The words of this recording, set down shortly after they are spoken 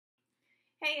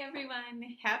Hey everyone,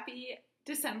 happy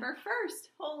December 1st.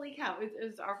 Holy cow, it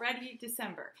is already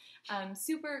December.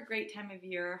 Super great time of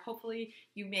year. Hopefully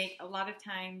you make a lot of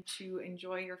time to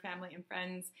enjoy your family and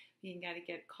friends. You got to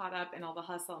get caught up in all the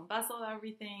hustle and bustle of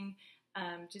everything.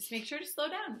 Just make sure to slow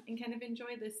down and kind of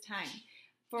enjoy this time.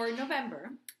 For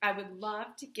November, I would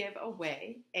love to give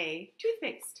away a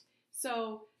toothpaste.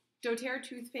 So doTERRA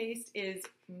toothpaste is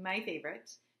my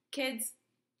favorite. Kids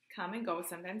come and go.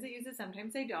 Sometimes they use it,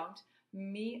 sometimes they don't.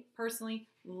 Me personally,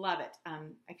 love it.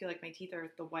 I feel like my teeth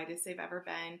are the whitest they've ever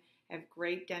been. I have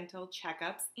great dental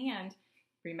checkups. And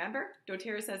remember,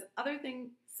 doTERRA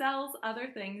sells other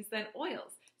things than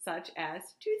oils, such as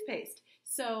toothpaste.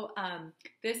 So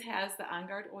this has the On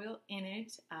Guard oil in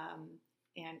it.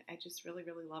 And I just really,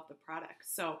 really love the product.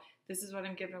 So this is what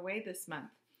I'm giving away this month.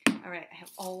 All right, I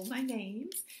have all my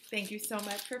names. Thank you so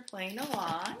much for playing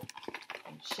along.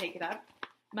 And shake it up.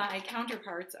 My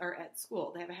counterparts are at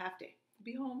school. They have a half day. I'll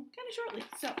be home kind of shortly.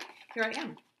 So here I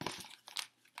am.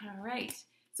 All right.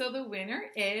 So the winner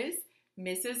is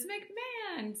Mrs.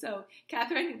 McMahon. So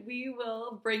Catherine, we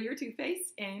will bring your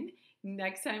toothpaste in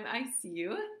next time I see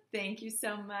you. Thank you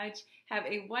so much. Have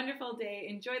a wonderful day.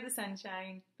 Enjoy the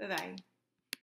sunshine. Bye-bye.